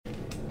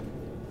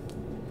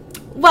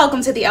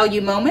Welcome to the LU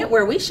Moment,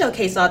 where we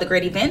showcase all the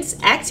great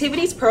events,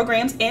 activities,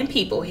 programs, and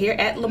people here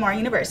at Lamar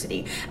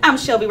University. I'm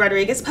Shelby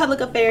Rodriguez, Public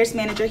Affairs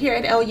Manager here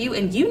at LU,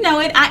 and you know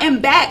it, I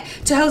am back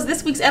to host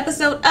this week's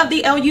episode of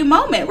the LU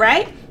Moment,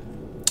 right?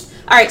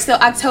 All right, so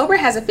October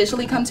has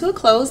officially come to a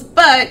close,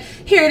 but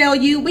here at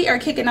LU, we are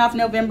kicking off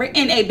November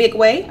in a big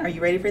way. Are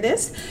you ready for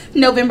this?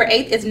 November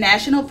 8th is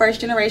National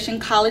First Generation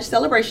College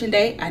Celebration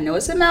Day. I know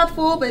it's a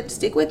mouthful, but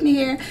stick with me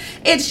here.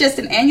 It's just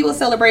an annual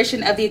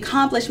celebration of the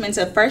accomplishments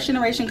of first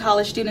generation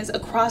college students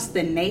across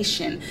the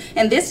nation.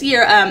 And this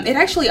year, it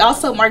actually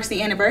also marks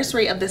the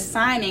anniversary of the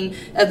signing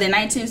of the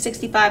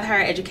 1965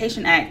 Higher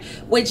Education Act,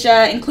 which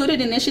included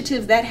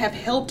initiatives that have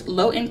helped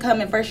low-income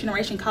and first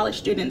generation college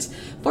students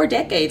for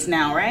decades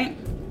now, right?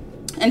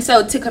 And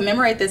so to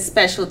commemorate this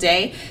special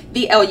day,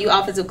 the LU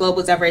Office of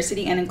Global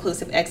Diversity and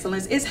Inclusive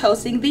Excellence is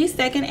hosting the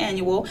second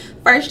annual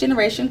First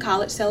Generation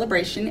College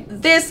Celebration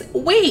this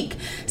week.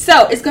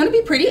 So it's going to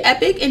be pretty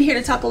epic, and here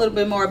to talk a little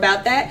bit more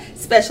about that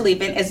special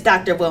event is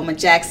Dr. Wilma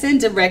Jackson,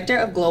 Director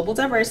of Global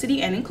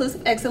Diversity and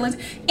Inclusive Excellence,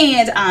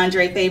 and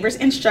Andre Favors,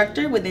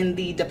 Instructor within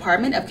the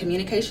Department of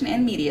Communication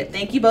and Media.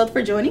 Thank you both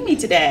for joining me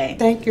today.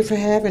 Thank you for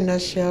having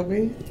us,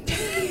 Shelby.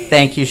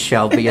 Thank you,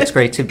 Shelby. It's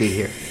great to be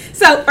here.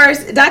 So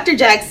first, Dr.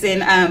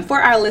 Jackson,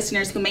 for our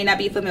listeners who may not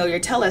be familiar,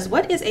 tell us,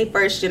 what is a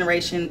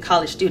first-generation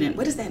college student?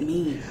 What does that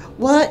mean?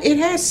 Well, it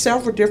has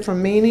several different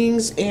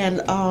meanings,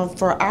 and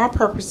for our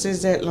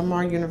purposes at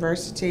Lamar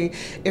University,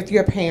 if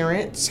your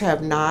parents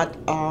have not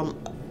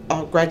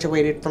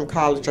graduated from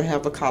college or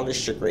have a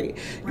college degree,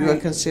 you are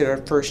considered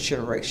a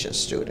first-generation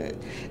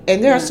student.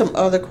 And there are some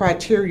other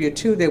criteria,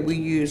 too, that we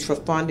use for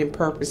funding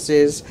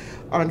purposes.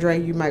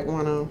 Andre, you might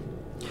want to...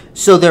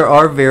 So there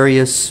are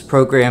various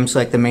programs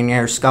like the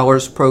McNair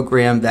Scholars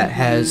Program that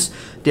has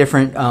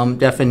different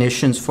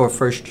definitions for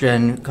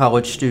first-gen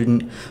college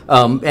student.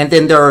 And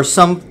then there are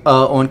some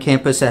on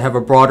campus that have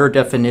a broader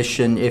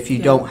definition if you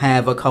don't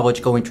have a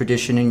college-going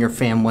tradition in your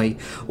family,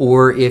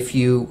 or if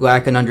you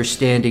lack an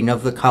understanding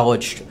of the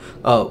college,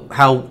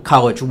 how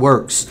college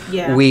works.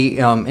 We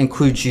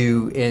include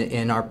you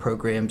in our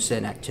programs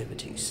and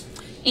activities.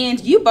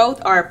 And you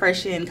both are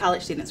first-gen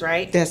college students,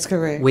 right? That's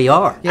correct. We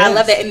are. Yes. I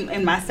love that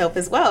in myself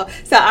as well.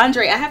 So,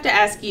 Andre, I have to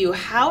ask you,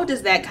 how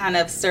does that kind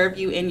of serve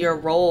you in your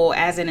role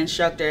as an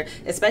instructor,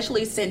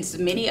 especially since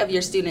many of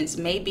your students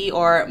may be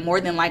or more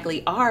than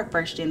likely are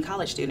first-gen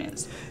college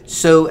students?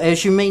 So,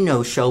 as you may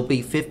know,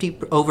 Shelby,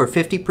 over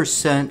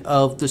 50%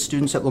 of the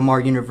students at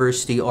Lamar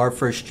University are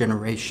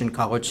first-generation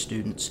college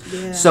students.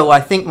 So I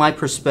think my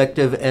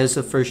perspective as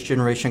a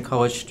first-generation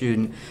college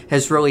student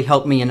has really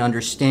helped me in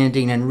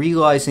understanding and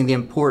realizing the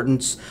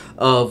importance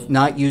of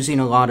not using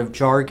a lot of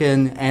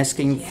jargon,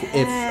 asking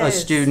if a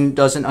student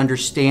doesn't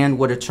understand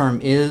what a term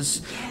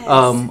is.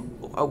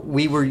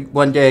 We were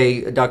one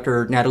day,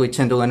 Dr. Natalie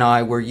Tyndall and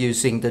I were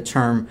using the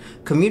term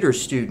commuter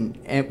student,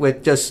 and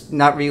with just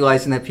not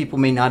realizing that people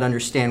may not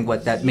understand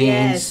what that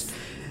means.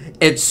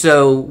 And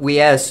so we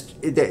asked,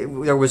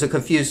 there was a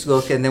confused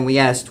look, and then we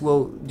asked,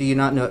 well, do you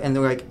not know? And they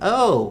were like,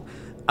 oh,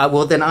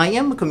 well, then I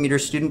am a commuter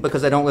student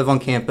because I don't live on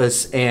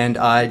campus and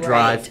I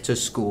drive to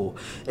school.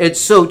 And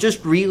so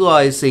just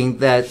realizing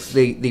that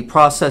the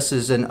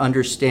processes and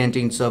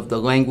understandings of the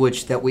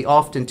language that we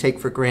often take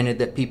for granted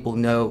that people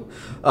know,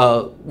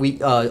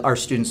 our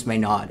students may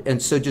not.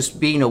 And so just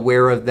being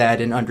aware of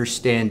that and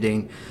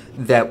understanding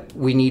that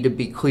we need to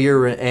be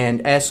clear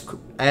and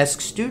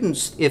ask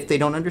students if they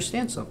don't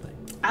understand something.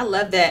 I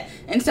love that.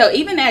 And so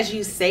even as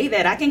you say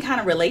that, I can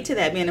kind of relate to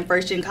that, being a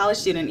first-gen college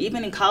student.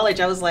 Even in college,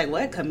 I was like,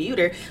 what,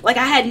 commuter? Like,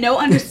 I had no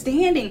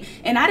understanding.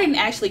 And I didn't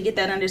actually get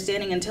that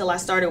understanding until I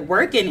started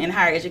working in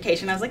higher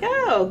education. I was like,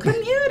 oh,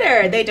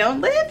 commuter. They don't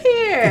live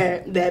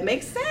here. That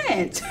makes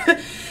sense.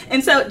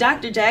 And so,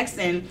 Dr.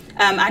 Jackson,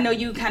 I know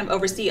you kind of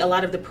oversee a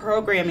lot of the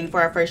programming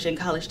for our first-gen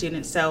college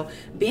students. So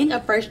being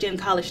a first-gen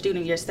college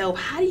student yourself,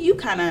 how do you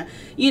kind of,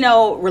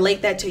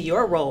 relate that to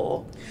your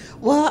role?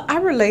 Well, I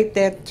relate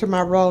that to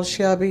my role,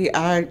 Shelby.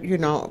 I,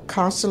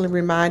 constantly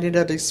reminded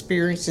of the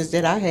experiences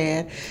that I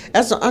had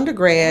as an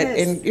undergrad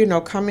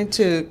and, coming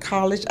to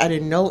college. I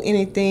didn't know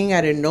anything. I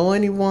didn't know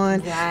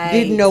anyone.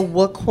 Didn't know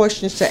what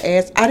questions to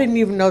ask. I didn't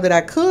even know that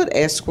I could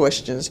ask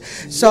questions.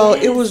 So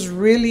it was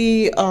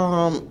really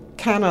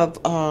kind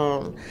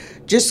of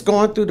just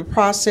going through the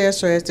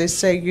process, or as they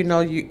say, you're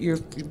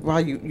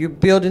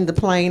building the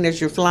plane as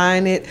you're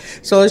flying it.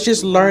 So it's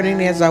just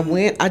learning as I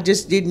went. I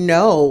just didn't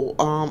know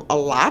a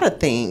lot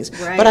of things,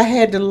 but I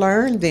had to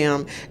learn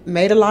them.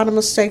 Made a lot of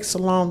mistakes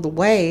along the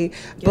way,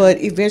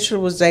 but eventually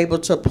was able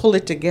to pull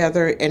it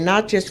together, and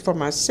not just for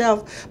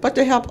myself, but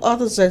to help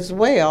others as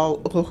well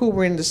who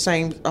were in the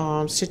same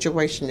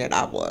situation that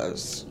I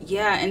was.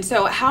 Yeah, and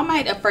so how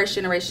might a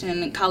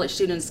first-generation college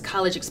student's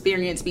college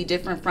experience be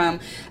different from,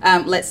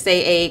 let's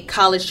say, a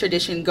college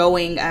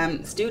tradition-going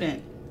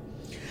student?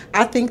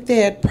 I think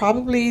that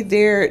probably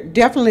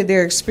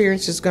their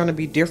experience is going to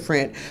be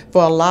different.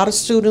 For a lot of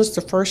students,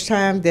 the first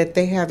time that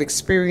they have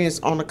experience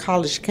on a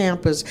college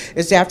campus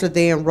is after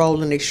they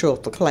enroll and they show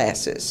up for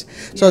classes.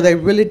 So they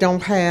really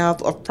don't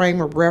have a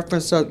frame of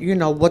reference of,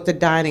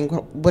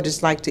 what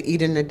it's like to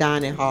eat in the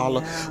dining hall,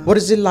 or what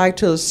is it like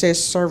to assess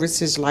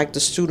services like the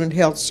student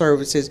health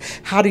services.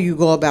 How do you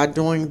go about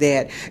doing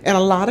that? And a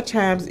lot of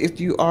times, if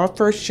you are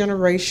first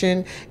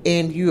generation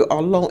and you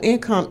are low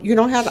income, you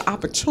don't have the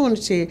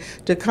opportunity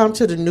to come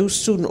to the new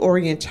student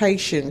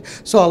orientation.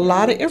 So a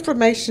lot of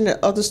information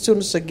that other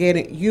students are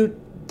getting,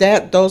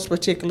 those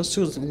particular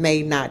students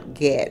may not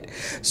get.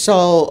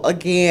 So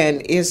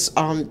again, it's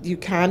you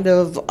kind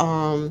of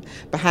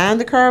behind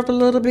the curve a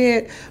little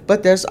bit,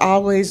 but there's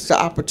always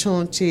the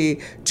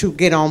opportunity to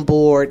get on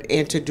board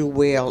and to do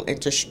well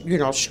and to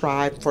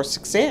strive for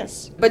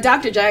success. But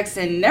Dr.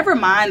 Jackson, never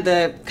mind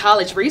the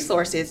college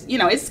resources.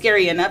 It's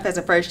scary enough as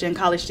a first-gen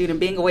college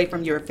student being away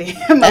from your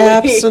family.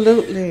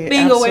 Absolutely.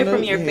 Being away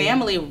from your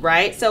family,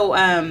 right? So,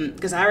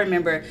 because I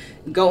remember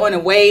going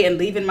away and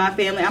leaving my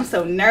family. I'm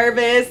so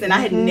nervous, and I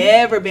had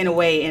never been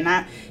away,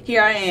 and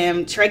here I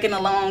am trekking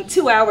along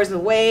 2 hours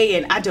away,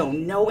 and I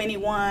don't know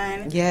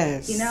anyone.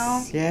 Yes.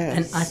 Yes.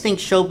 And I think,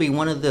 Shelby,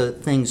 one of the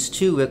things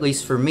too, at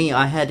least for me,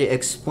 I had to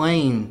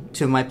explain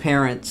to my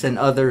parents and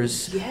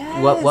others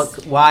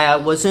why I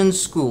was in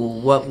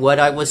school, what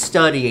I was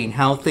studying,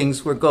 how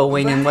things were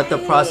going, and what the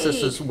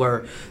processes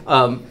were.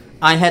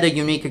 I had a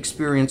unique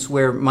experience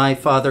where my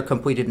father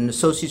completed an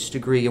associate's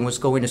degree and was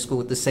going to school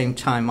at the same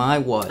time I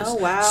was. Oh,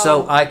 wow.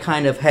 So I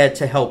kind of had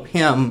to help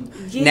him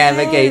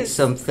navigate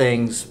some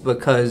things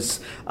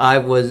because I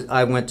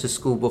went to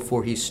school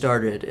before he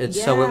started. And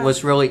so it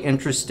was really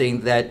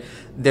interesting that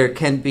there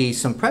can be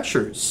some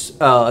pressures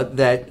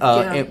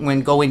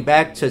when going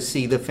back to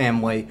see the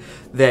family,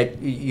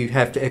 that you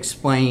have to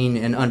explain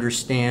and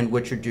understand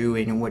what you're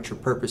doing and what your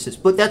purpose is.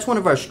 But that's one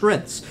of our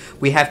strengths.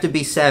 We have to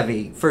be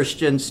savvy.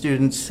 First-gen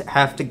students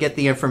have to get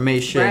the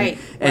information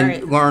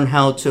and learn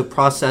how to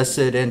process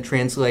it and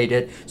translate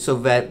it so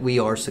that we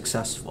are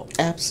successful.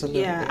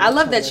 Absolutely. Yeah, I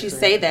love that you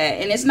say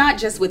that. And it's not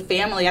just with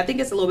family. I think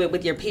it's a little bit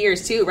with your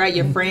peers too, right?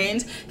 Your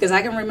friends. Because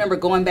I can remember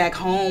going back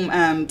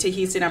home to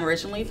Houston. I'm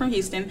originally from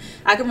Houston.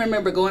 I can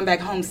remember going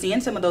back home,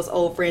 seeing some of those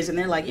old friends, and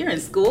they're like, "You're in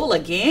school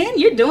again?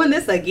 You're doing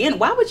this again?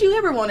 Why would you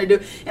ever want to do?"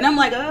 And I'm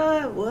like,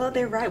 well,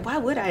 they're right. Why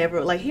would I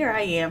ever? Like, here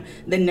I am,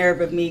 the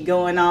nerve of me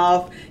going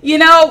off,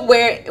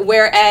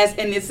 whereas,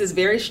 and this is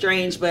very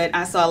strange, but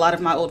I saw a lot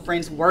of my old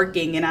friends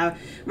working, and I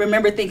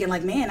remember thinking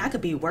like, man, I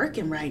could be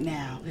working right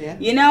now,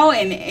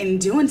 and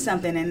doing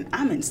something, and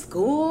I'm in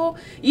school,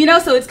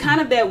 so it's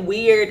kind of that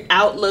weird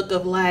outlook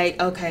of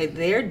like, okay,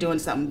 they're doing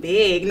something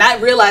big,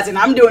 not realizing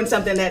I'm doing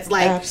something that's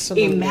like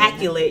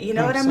immaculate, you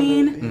know what I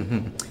mean?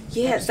 Mm-hmm.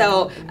 Yeah.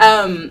 So,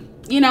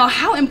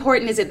 how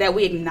important is it that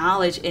we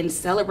acknowledge and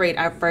celebrate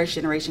our first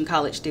generation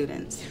college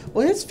students?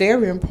 Well, it's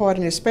very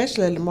important,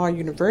 especially at Lamar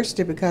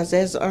University, because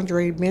as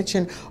Andre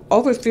mentioned,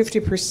 over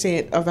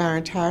 50% of our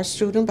entire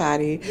student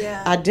body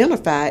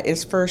identify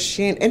as first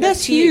gen, and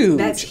that's huge.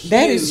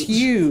 That is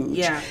huge.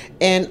 Yeah.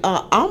 And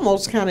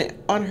almost kind of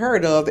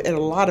unheard of at a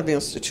lot of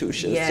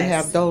institutions to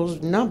have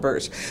those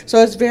numbers. So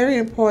it's very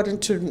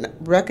important to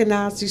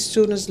recognize these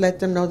students, let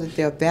them know that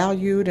they're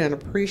valued and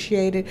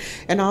appreciated,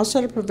 and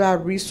also to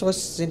provide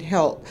resources and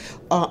help.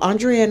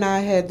 Andre and I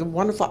had the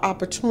wonderful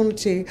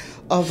opportunity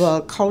of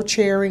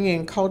co-chairing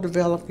and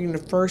co-developing the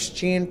First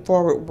Gen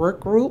Forward Work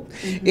Group.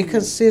 Mm-hmm. It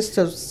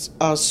consists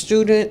of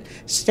student,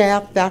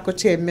 staff,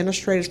 faculty,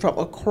 administrators from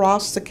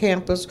across the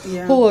campus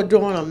who are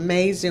doing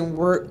amazing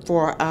work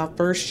for our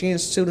First Gen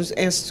students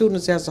and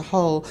students as a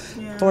whole.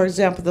 Yeah. For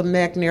example, the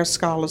McNair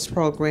Scholars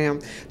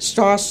Program,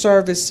 STAR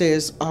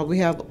Services, we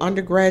have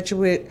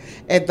undergraduate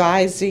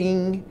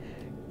advising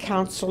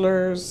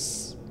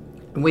counselors.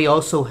 We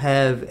also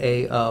have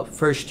a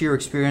first-year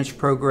experience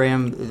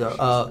program,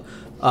 the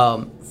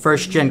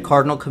First-Gen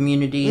Cardinal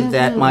Community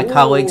that my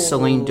colleague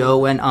Celine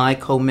Doe and I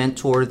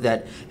co-mentor,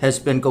 that has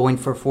been going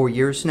for 4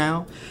 years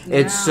now. Yeah.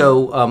 It's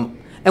so...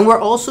 and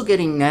we're also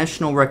getting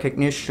national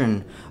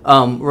recognition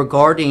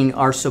regarding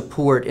our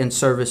support and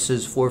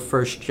services for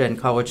first-gen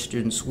college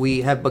students.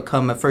 We have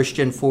become a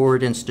first-gen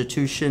forward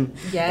institution,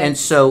 and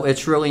so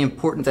it's really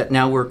important that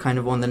now we're kind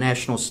of on the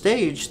national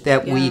stage,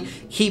 that we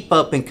keep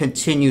up and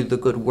continue the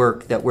good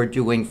work that we're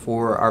doing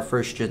for our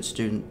first-gen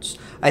students.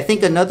 I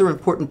think another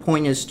important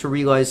point is to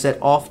realize that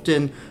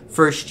often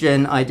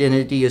first-gen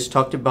identity is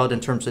talked about in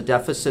terms of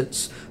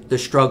deficits, the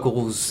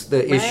struggles,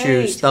 the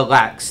issues, the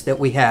lacks that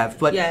we have.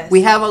 But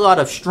we have a lot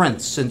of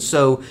strengths, and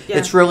so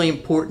it's really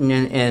important,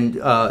 and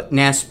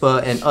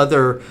NASPA and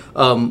other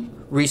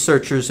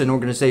researchers and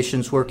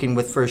organizations working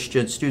with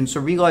first-gen students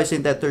are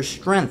realizing that their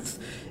strength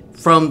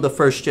from the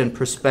first gen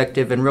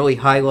perspective, and really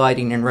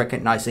highlighting and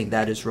recognizing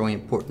that is really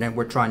important, and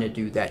we're trying to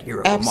do that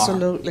here at Lamar.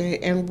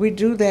 Absolutely, and we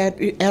do that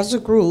as a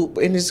group,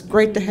 and it's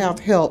great to have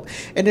help.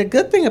 And the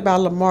good thing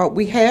about Lamar,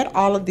 we had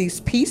all of these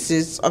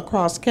pieces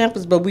across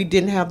campus, but we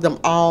didn't have them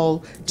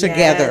all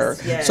together.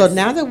 Yes. So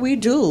now that we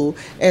do,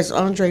 as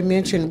Andre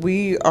mentioned,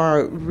 we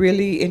are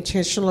really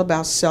intentional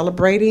about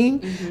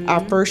celebrating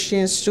our first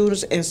gen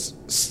students and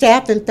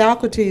staff and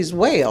faculty as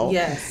well,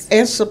 Yes.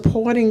 and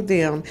supporting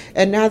them.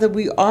 And now that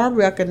we are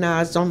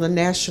recognized on the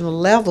national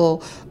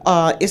level,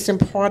 it's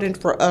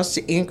important for us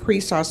to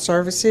increase our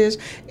services.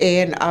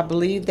 And I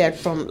believe that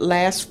from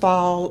last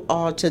fall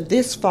to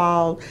this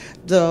fall,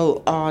 the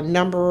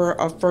number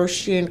of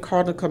first-gen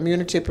Cardinal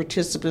community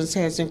participants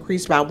has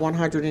increased by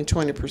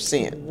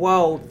 120%.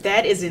 Whoa,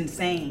 that is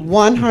insane.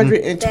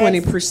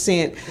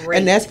 120%, great.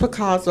 and that's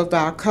because of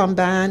our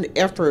combined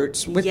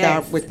efforts with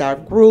Yes. our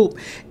group,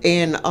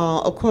 and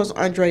of course,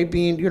 Andre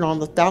being on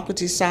the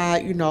faculty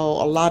side, a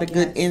lot of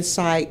good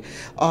insight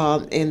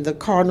in the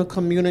Cardinal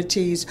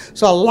communities.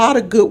 So a lot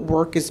of good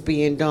work is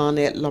being done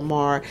at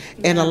Lamar,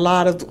 and a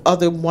lot of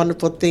other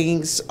wonderful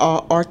things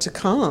are to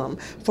come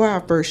for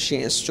our first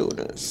gen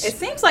students. It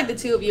seems like the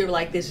two of you are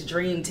like this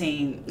dream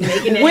team,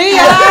 making it. We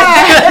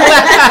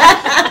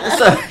are.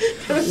 So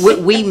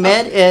we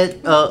met at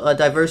a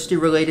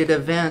diversity-related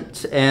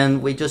event,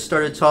 and we just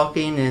started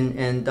talking,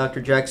 and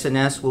Dr. Jackson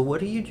asked, well,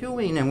 what are you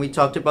doing? And we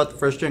talked about the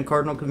first-gen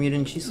Cardinal community,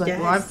 and she's like, Yes.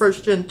 well, I'm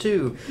first-gen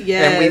too.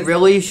 Yes. And we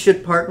really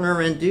should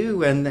partner and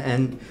do,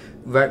 and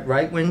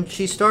right when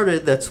she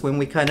started, that's when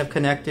we kind of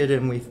connected,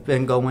 and we've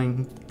been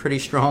going pretty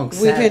strong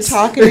since. We've been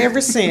talking ever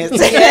since.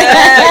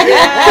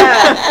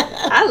 Yeah.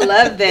 I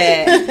love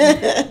that.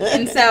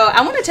 And so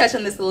I want to touch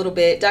on this a little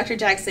bit. Dr.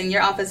 Jackson,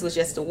 your office was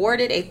just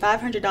awarded a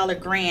 $500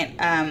 grant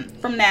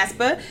from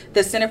NASPA,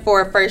 the Center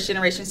for First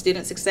Generation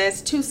Student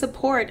Success, to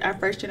support our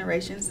First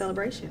Generation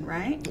celebration,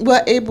 right?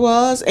 Well, it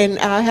was, and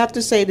I have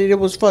to say that it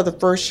was for the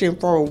First Gen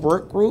Forward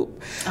work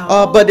group.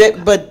 Oh,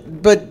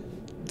 But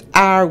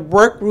our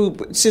work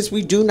group, since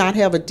we do not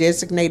have a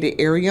designated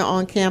area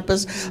on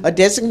campus, a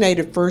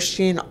designated first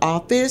gen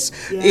office,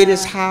 it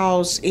is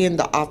housed in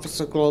the Office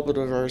of Global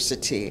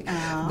Diversity.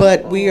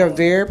 But we are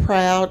very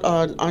proud.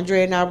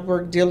 Andre and I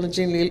worked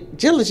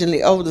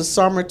diligently over the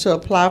summer to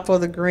apply for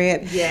the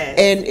grant. Yes.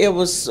 And it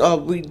was,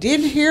 we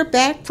didn't hear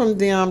back from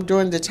them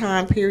during the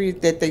time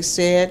period that they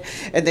said,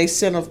 and they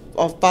sent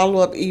a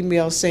follow-up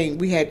email saying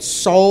we had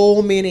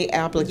so many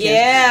applicants.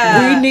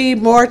 Yeah. We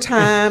need more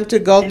time to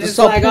go And through. it's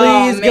So like,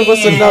 please oh, give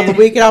us man. another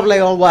week. And I'm like,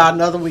 oh wow,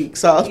 another week.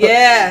 So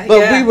Yeah, but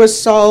yeah. we were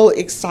so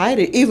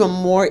excited, even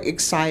more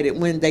excited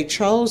when they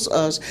chose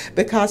us,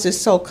 because it's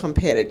so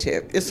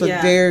competitive. It's a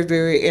Yeah. very,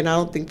 very, and I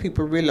don't think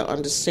people really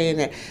understand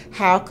that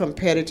how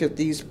competitive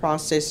these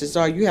processes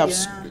are. You have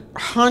Yeah.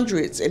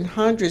 hundreds and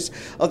hundreds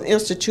of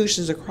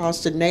institutions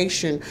across the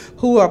nation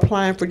who are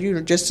applying for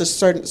just a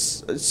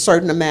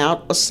certain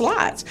amount of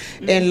slots.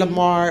 And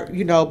Lamar,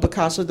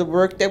 because of the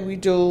work that we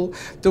do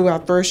through our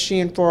First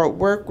Gen Forward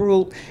work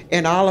group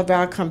and all of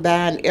our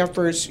combined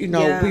efforts,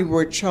 Yeah. we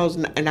were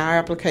chosen and our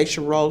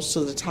application rose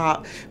to the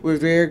top. We're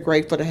very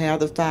grateful to have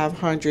the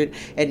 500,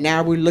 and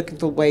now we're looking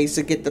for ways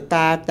to get the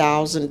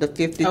 5,000, the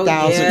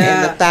 50,000,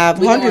 and the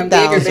We going bigger,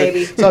 500,000.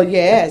 baby. So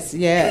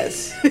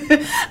yes.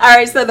 All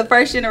right, so the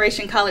First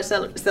Generation College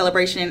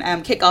Celebration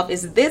kickoff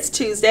is this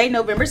Tuesday,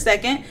 November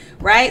 2nd,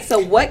 right? So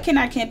what can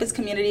our campus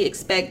community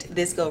expect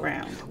this go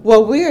round?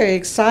 Well, we are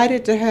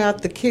excited to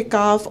have the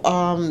kickoff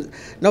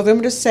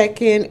November the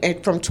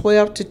 2nd from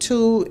 12 to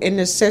 2 in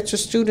the Setzer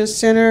Student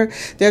Center.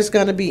 There's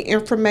going to be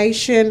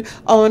information.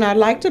 Oh, and I'd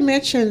like to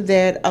mention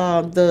that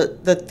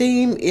the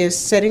theme is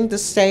setting the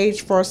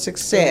stage for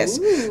success.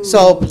 Ooh.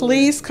 So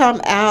please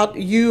come out.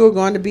 You are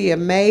going to be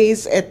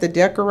amazed at the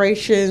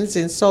decorations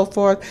and so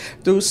forth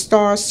through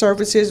Star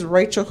Services,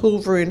 Rachel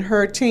Hoover and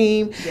her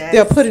team. Yes.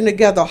 They're putting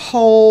together a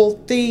whole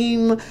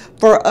theme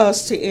for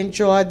us to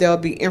enjoy. There'll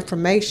be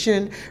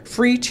information,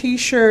 free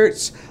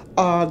t-shirts.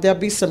 There'll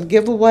be some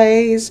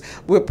giveaways.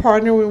 We're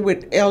partnering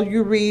with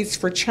LU Reads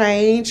for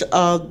Change.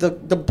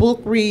 The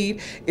book read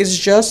is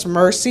Just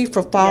Mercy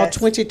for fall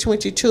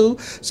 2022.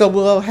 So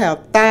we'll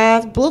have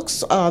 5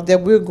 books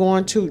that we're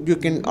going to, you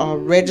can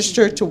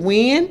register to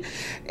win.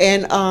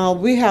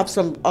 And we have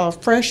some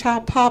fresh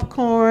hot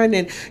popcorn,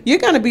 and you're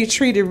going to be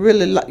treated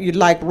really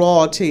like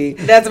royalty.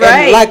 That's And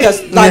right. like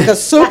a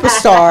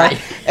superstar.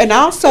 And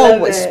also,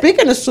 Love it.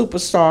 speaking of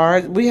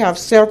superstars, we have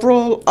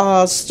several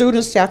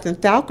student, staff, and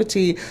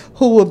faculty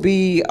who will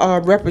be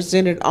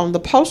represented on the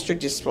poster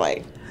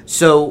display.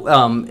 So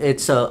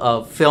it's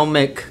a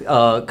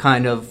filmic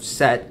kind of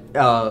set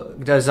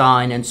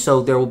design, and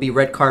so there will be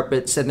red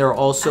carpets, and there will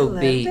also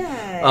be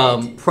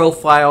that.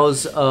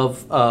 profiles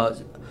of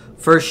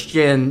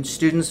first-gen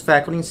students,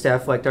 faculty, and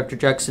staff, like Dr.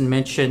 Jackson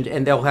mentioned,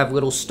 and they'll have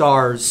little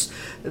stars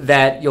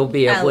that you'll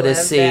be able to love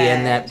see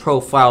in that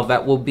profile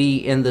that will be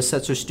in the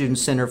Setzer Student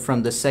Center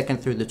from the 2nd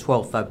through the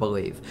 12th, I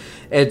believe.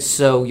 And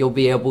so you'll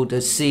be able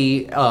to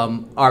see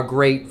our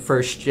great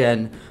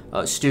first-gen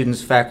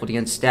students, faculty,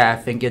 and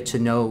staff and get to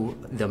know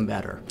them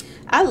better.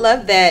 I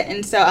love that.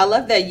 And so I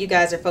love that you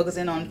guys are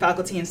focusing on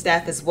faculty and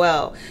staff as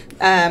well,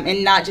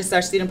 and not just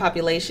our student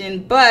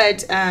population,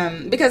 but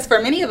because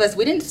for many of us,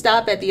 we didn't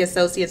stop at the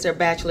associate's or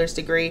bachelor's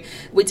degree.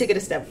 We took it a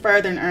step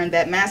further and earned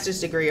that master's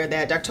degree or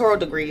that doctoral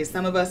degree.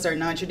 Some of us are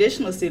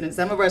non-traditional students.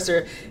 Some of us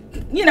are,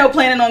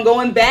 planning on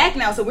going back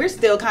now. So we're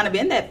still kind of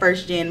in that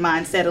first gen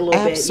mindset a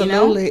little bit.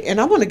 Absolutely.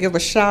 And I want to give a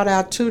shout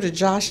out to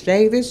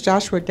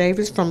Joshua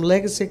Davis from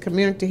Legacy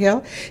Community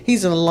Health.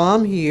 He's an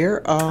alum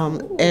here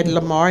at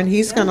Lamar, and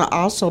he's going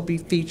to also be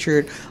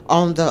featured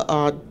on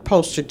the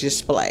poster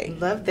display.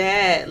 Love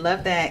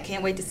that.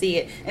 Can't wait to see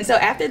it. And so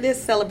after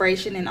this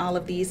celebration and all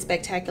of these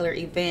spectacular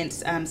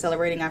events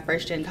celebrating our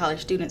first gen college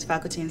students,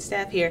 faculty, and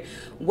staff here,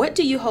 what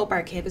do you hope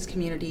our campus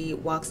community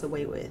walks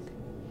away with?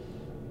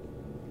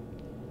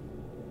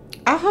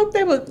 I hope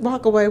they would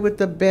walk away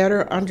with a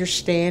better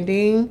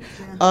understanding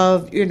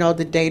of,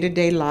 the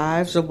day-to-day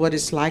lives of what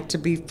it's like to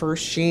be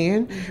first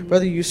gen,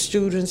 whether you're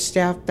student,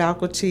 staff,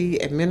 faculty,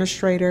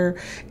 administrator,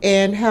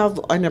 and have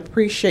an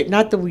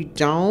not that we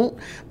don't,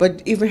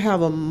 but even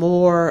have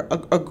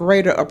a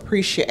greater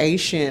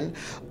appreciation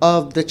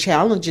of the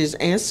challenges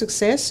and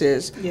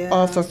successes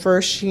for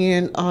first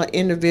gen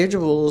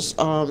individuals.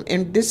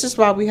 And this is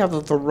why we have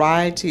a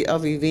variety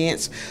of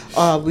events.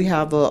 We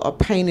have a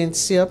paint and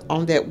sip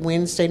on that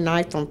Wednesday night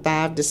from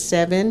 5 to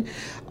 7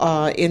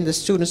 in the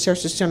Student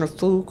Services Center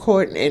food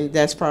court, and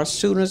that's for our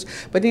students.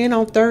 But then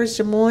on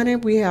Thursday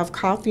morning, we have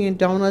coffee and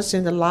donuts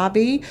in the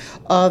lobby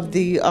of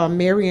the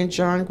Mary and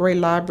John Gray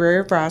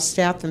Library for our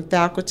staff and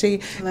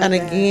faculty.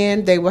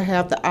 Again, they will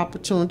have the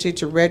opportunity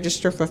to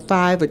register for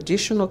 5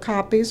 additional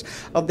copies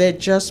of that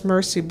Just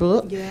Mercy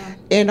book.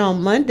 And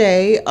on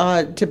Monday,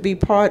 to be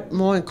part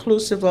more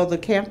inclusive of the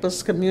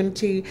campus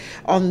community,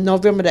 on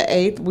November the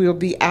 8th, we'll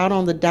be out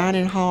on the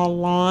dining hall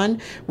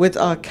lawn with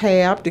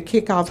CAB to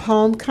kick off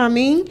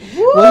homecoming.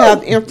 Woo! We'll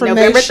have information.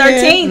 November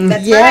 13th,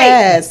 that's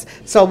yes.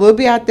 Right. So we'll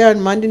be out there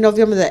on Monday,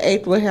 November the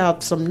 8th. We'll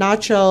have some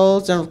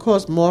nachos and, of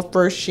course, more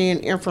First Gen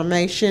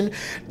information.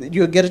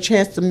 You'll get a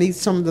chance to meet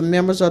some of the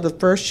members of the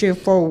First Gen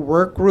Forward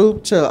work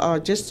group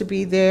just to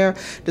be there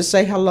to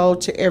say hello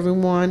to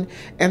everyone.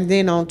 And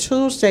then on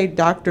Tuesday,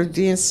 Dr.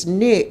 Vince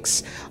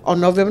Nix,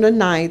 on November the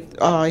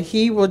 9th,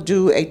 he will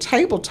do a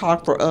table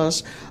talk for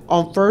us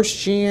on first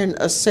gen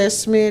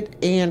assessment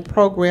and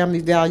program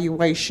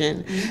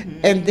evaluation,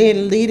 and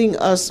then leading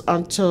us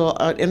until,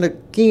 and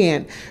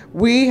again,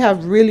 we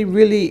have really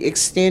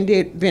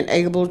been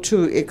able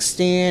to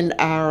extend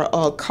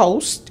our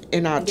coast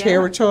in our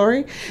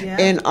territory,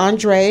 and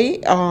Andre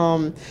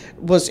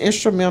was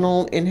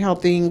instrumental in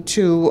helping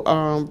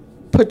to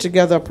put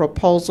together a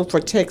proposal for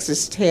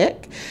Texas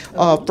Tech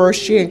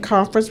First Gen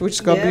Conference, which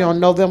is going to be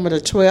on November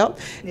the 12th.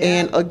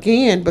 And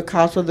again,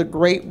 because of the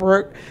great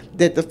work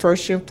that the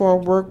First Gen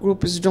Forward work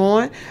group is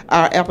doing,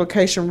 our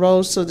application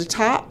rose to the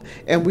top,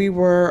 and we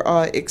were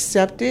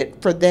accepted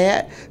for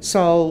that.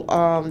 So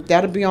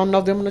that'll be on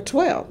November the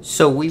 12th.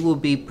 So we will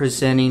be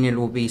presenting, it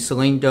will be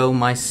Celine Doe,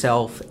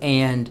 myself,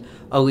 and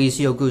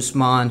Alizio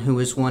Guzman, who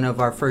is one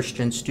of our first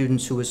gen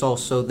students, who is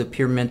also the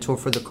peer mentor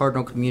for the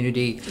Cardinal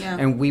community.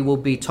 And we will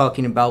be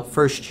talking about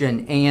first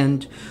gen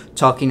and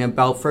talking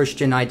about first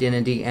gen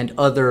identity and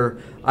other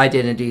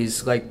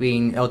identities like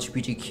being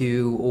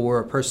LGBTQ or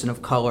a person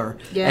of color,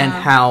 and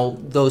how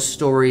those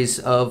stories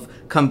of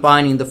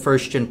combining the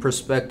first gen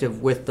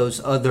perspective with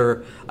those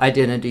other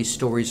identity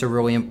stories are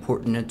really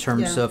important in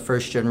terms of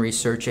first gen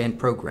research and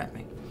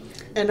programming.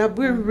 And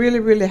we're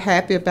really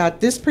happy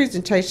about this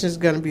presentation. Is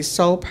going to be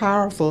so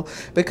powerful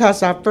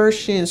because our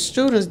first gen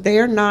students,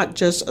 they're not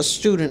just a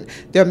student.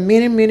 There are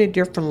many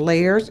different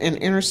layers and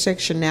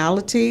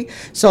intersectionality.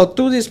 So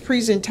through this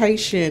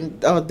presentation,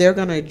 they're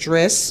going to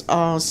address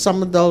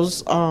some of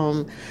those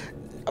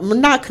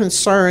not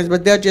concerns,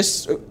 but they'll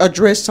just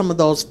address some of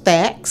those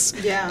facts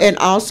and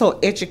also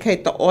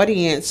educate the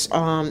audience.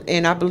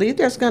 And I believe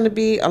there's going to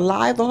be a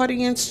live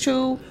audience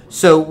too.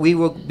 So we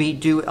will be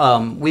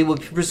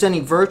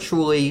presenting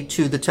virtually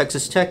to the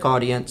Texas Tech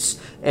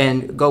audience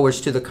and goers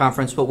to the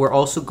conference, but we're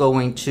also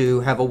going to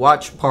have a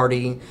watch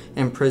party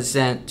and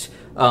present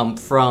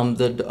from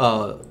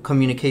the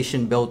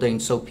communication building,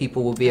 so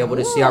people will be able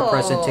to see our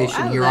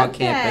presentation here on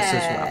campus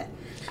as well.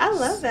 I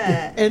love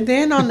that. And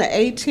then on the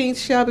 18th,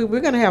 Shelby,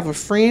 we're going to have a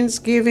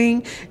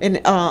Friendsgiving, and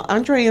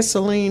Andre and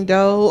Celine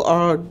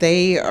Doe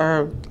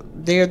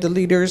they're the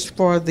leaders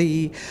for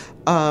the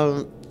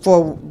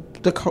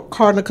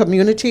Cardinal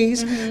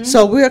communities.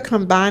 So we're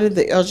combining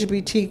the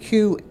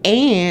LGBTQ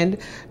and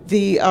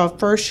the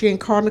First Gen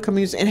Cardinal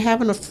communities and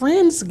having a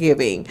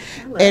Friendsgiving.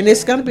 And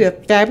it's going to be a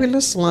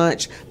fabulous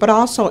lunch, but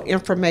also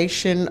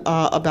information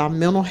about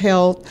mental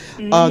health.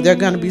 There are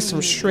going to be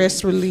some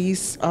stress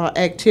release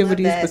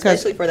activities.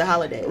 Especially for the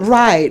holidays.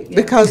 Right,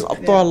 because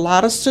for a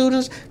lot of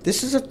students,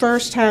 this is the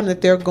first time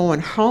that they're going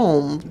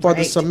home for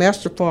the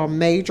semester for a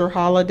major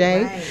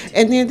holiday.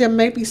 And then there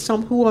may be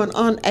some who are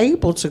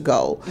unable to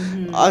go.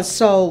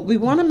 So we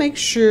want to make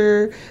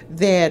sure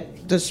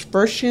that the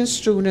First Gen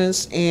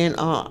students and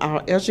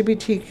our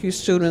LGBTQ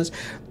students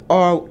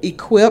are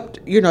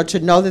equipped, to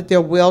know that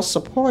they're well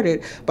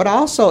supported. But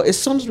also,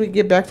 as soon as we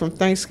get back from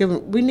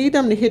Thanksgiving, we need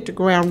them to hit the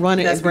ground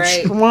running and be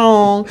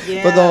strong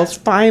for those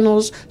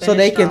finals so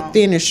they can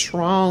finish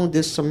strong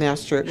this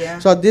semester. Yeah.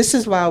 So this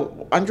is why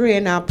Andrea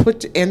and I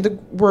put in the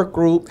work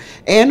group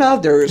and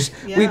others,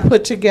 we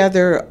put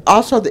together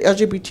also the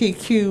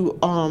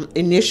LGBTQ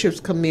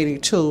initiatives committee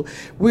too.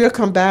 We are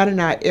combining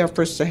our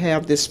efforts to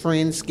have this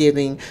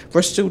Friendsgiving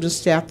for students,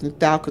 staff, and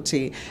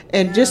faculty,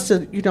 and just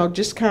to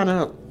just kind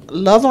of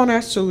love on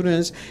our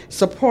students,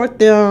 support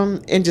them,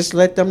 and just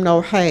let them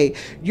know, hey,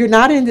 you're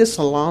not in this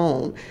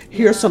alone.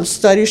 Here's some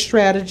study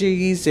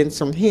strategies and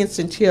some hints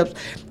and tips.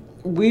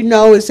 We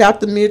know it's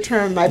after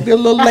midterm, might be a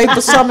little late for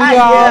some of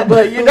y'all,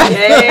 but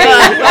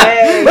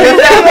hey.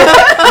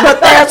 But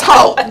there's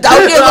hope.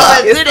 Don't give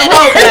up. It's the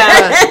hope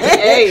now.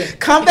 Hey,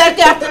 come back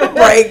after the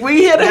break. We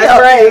here to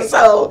help you.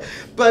 So,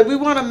 but we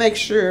want to make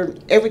sure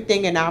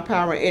everything in our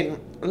power. And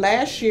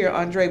last year,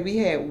 Andre, we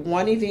had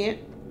one event.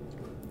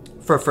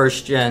 For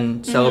First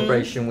Gen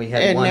celebration, we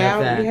had one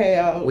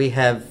event. We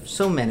have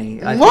so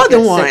many. I more think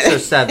than one. 6 or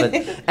 7.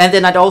 And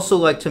then I'd also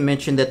like to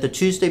mention that the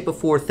Tuesday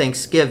before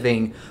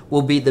Thanksgiving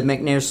will be the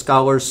McNair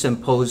Scholars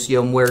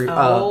Symposium, where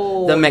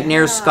the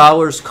McNair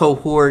Scholars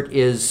cohort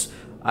is,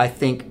 I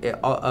think,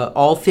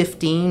 all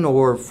 15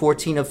 or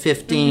 14 of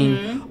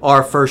 15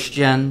 are First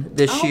Gen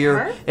this year.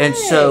 Perfect. And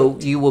so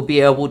you will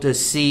be able to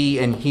see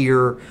and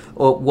hear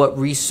what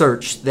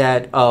research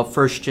that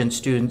First Gen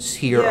students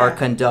here are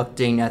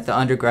conducting at the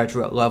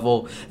undergraduate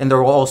level. And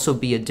there will also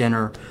be a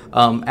dinner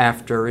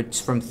after. It's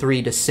from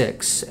 3 to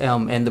 6,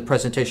 and the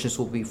presentations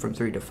will be from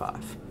 3 to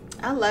 5.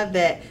 I love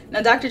that.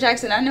 Now, Dr.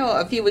 Jackson, I know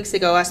a few weeks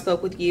ago I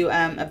spoke with you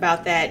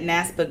about that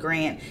NASPA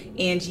grant,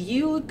 and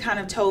you kind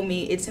of told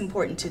me it's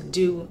important to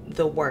do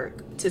the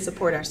work to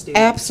support our students.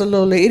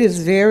 Absolutely. It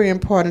is very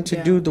important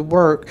to do the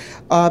work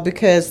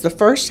because the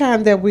first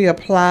time that we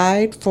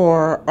applied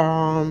for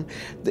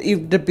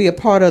to be a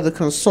part of the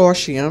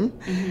consortium,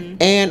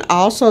 and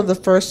also the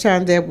first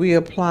time that we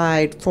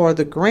applied for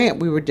the grant,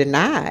 we were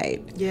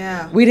denied.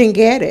 Yeah. We didn't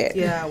get it.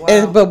 Yeah,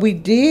 wow. But we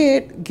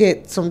did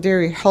get some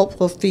very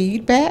helpful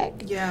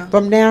feedback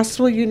from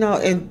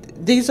NASPA, and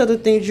these are the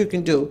things you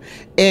can do.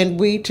 And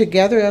we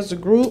together as a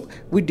group,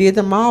 we did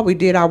them all. We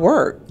did our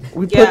work.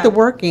 We put the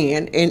work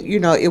in, and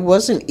it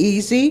wasn't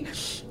easy.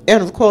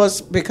 And of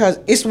course, because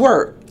it's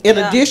work in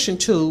addition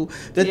to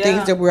the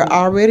things that we're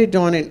already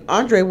doing. And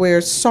Andre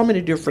wears so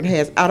many different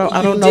hats. I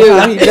don't know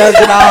how he does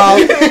it all.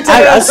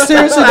 I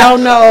seriously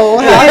don't know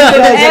how he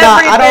does it all.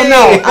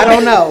 I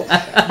don't know.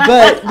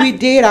 But we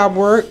did our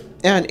work.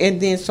 And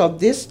then so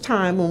this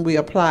time when we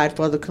applied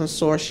for the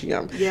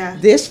consortium,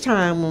 this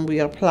time when we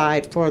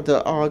applied for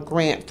the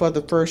grant for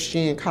the First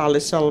Gen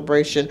College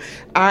Celebration,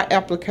 our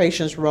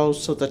applications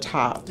rose to the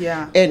top.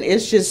 Yeah. And it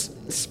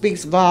just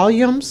speaks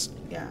volumes.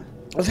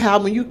 Of how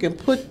when you can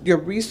put your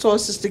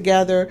resources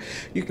together,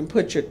 you can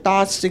put your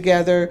thoughts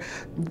together,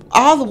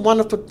 all the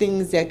wonderful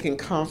things that can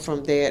come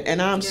from that.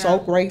 And I'm so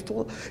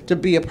grateful to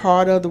be a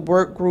part of the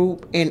work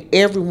group and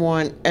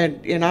everyone.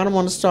 And I don't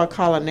want to start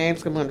calling names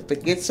because I'm going to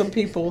forget some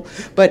people,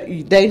 but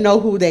they know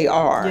who they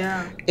are.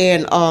 Yeah.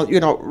 And,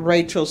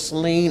 Rachel,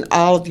 Celine,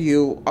 all of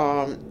you,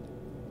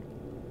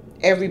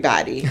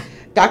 everybody.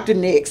 Dr.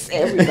 Nix,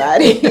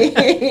 everybody.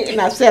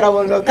 And I said I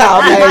wasn't going to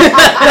call names,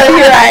 but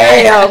here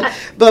I am.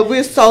 But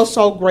we're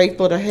so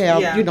grateful to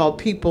have,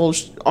 people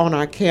on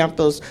our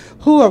campus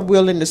who are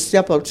willing to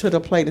step up to the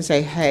plate and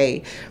say,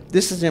 hey,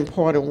 this is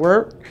important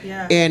work.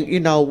 Yeah. And,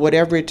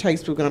 whatever it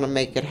takes, we're going to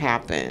make it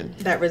happen.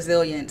 That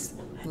resilience.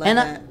 Love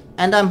that.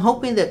 And I'm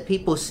hoping that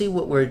people see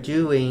what we're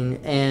doing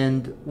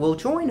and will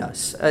join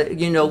us. We've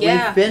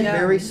been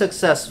very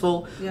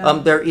successful. Yeah.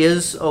 There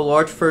is a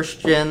large First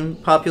Gen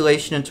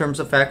population in terms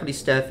of faculty,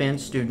 staff, and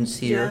students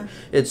here.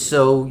 Yeah. It's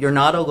so you're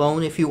not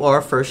alone if you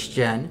are First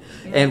Gen.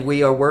 Yeah. And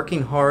we are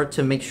working hard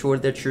to make sure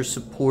that you're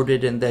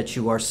supported and that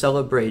you are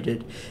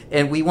celebrated.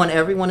 And we want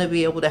everyone to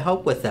be able to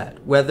help with that.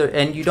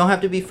 And you don't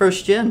have to be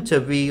First Gen to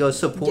be a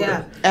supporter.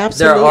 Yeah,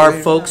 absolutely. There are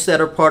folks that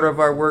are part of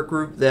our work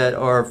group that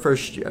are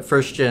First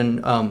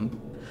Gen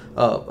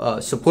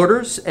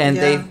supporters, and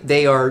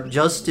they are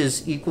just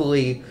as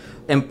equally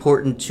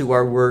important to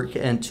our work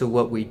and to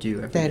what we do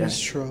every day. That is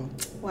true.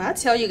 Well, I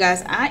tell you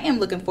guys, I am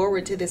looking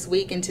forward to this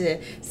week and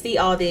to see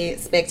all the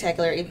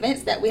spectacular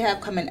events that we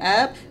have coming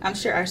up. I'm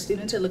sure our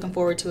students are looking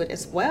forward to it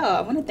as well.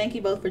 I want to thank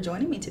you both for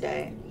joining me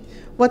today.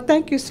 Well,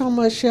 thank you so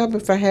much, Shelby,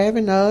 for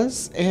having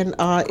us. And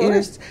it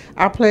is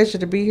our pleasure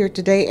to be here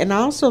today. And I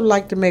also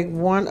like to make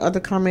one other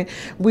comment.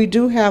 We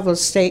do have a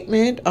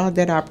statement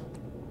that our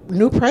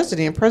new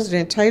president,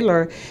 President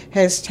Taylor,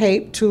 has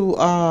taped to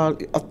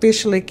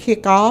officially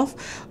kick off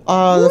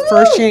the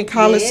First Gen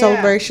College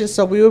Celebration.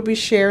 So we will be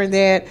sharing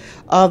that,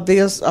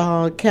 this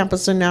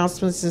campus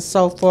announcements and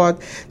so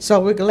forth. So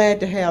we're glad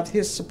to have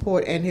his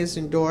support and his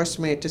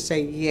endorsement to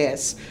say,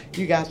 yes,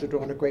 you guys are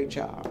doing a great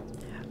job.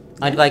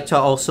 I'd like to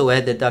also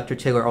add that Dr.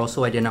 Taylor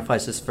also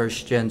identifies as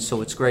first gen,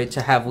 so it's great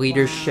to have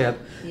leadership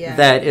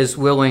that is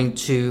willing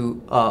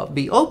to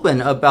be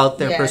open about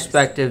their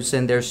perspectives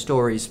and their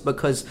stories,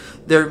 because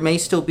there may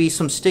still be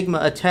some stigma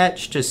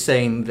attached to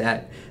saying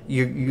that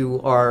you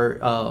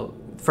are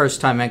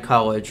first time in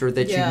college, or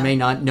that you may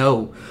not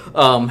know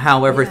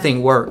how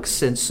everything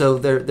works, and so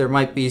there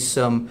might be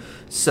some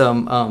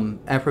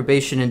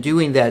approbation in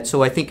doing that.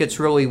 So I think it's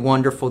really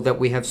wonderful that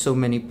we have so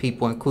many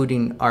people,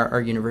 including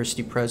our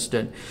university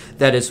president,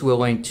 that is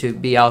willing to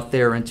be out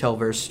there and tell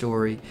their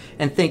story.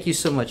 And thank you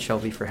so much,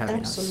 Shelby, for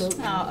having us.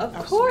 Oh,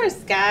 of course,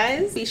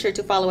 guys. Be sure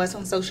to follow us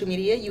on social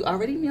media. You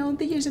already know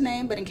the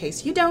username, but in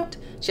case you don't,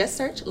 just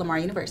search Lamar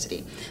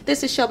University.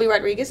 This is Shelby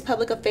Rodriguez,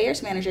 Public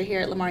Affairs Manager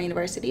here at Lamar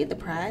University, the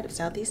pride of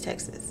Southeast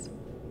Texas.